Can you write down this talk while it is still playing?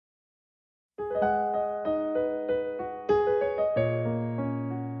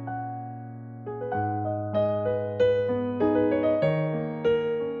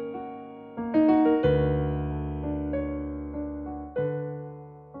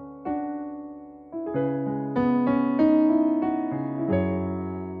How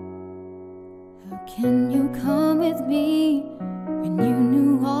can you come with me when you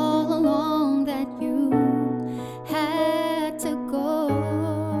knew all along that you had to go?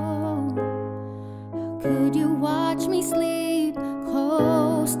 How could you watch me sleep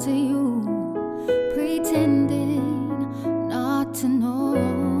close to you, pretending not to know?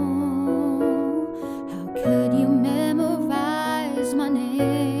 How could you memorize my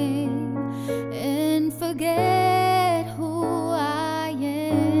name and forget who I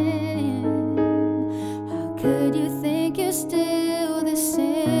am? How could you think you're still the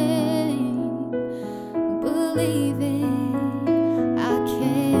same, believing I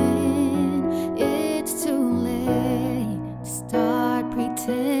can? It's too late to start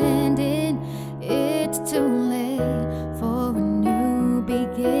pretending. It's too late for a new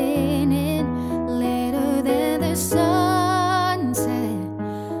beginning. Later than the sunset,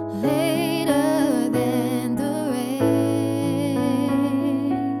 later than the rain,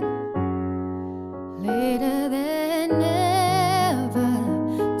 later than never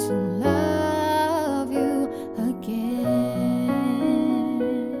to love you again.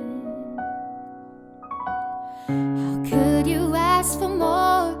 How could you ask for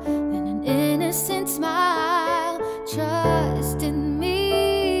more than an innocent smile? Trust in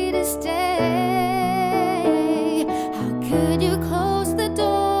me to stay. How could you close the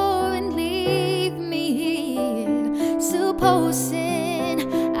door and leave me here, supposing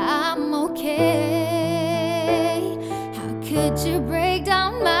I'm okay? How could you break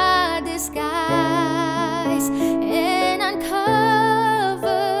down my disguise and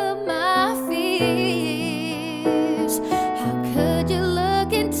uncover my fears? How could you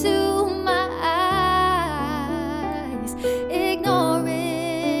look into my eyes,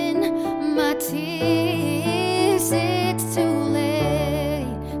 ignoring my tears? It's too late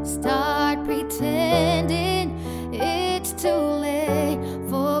to start pretending. It's too late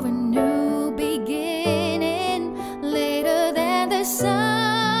for a new beginning. Later than the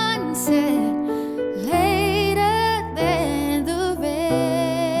sunset, later than the rain,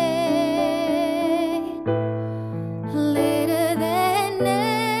 later than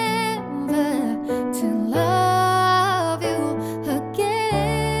never to love you again.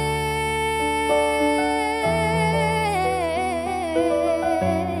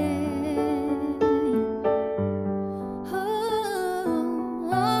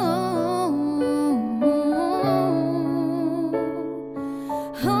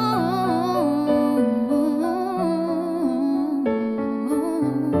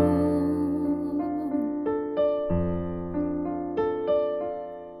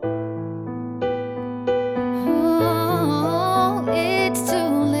 It's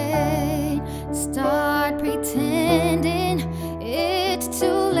too late to start pretending. It's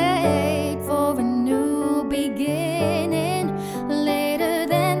too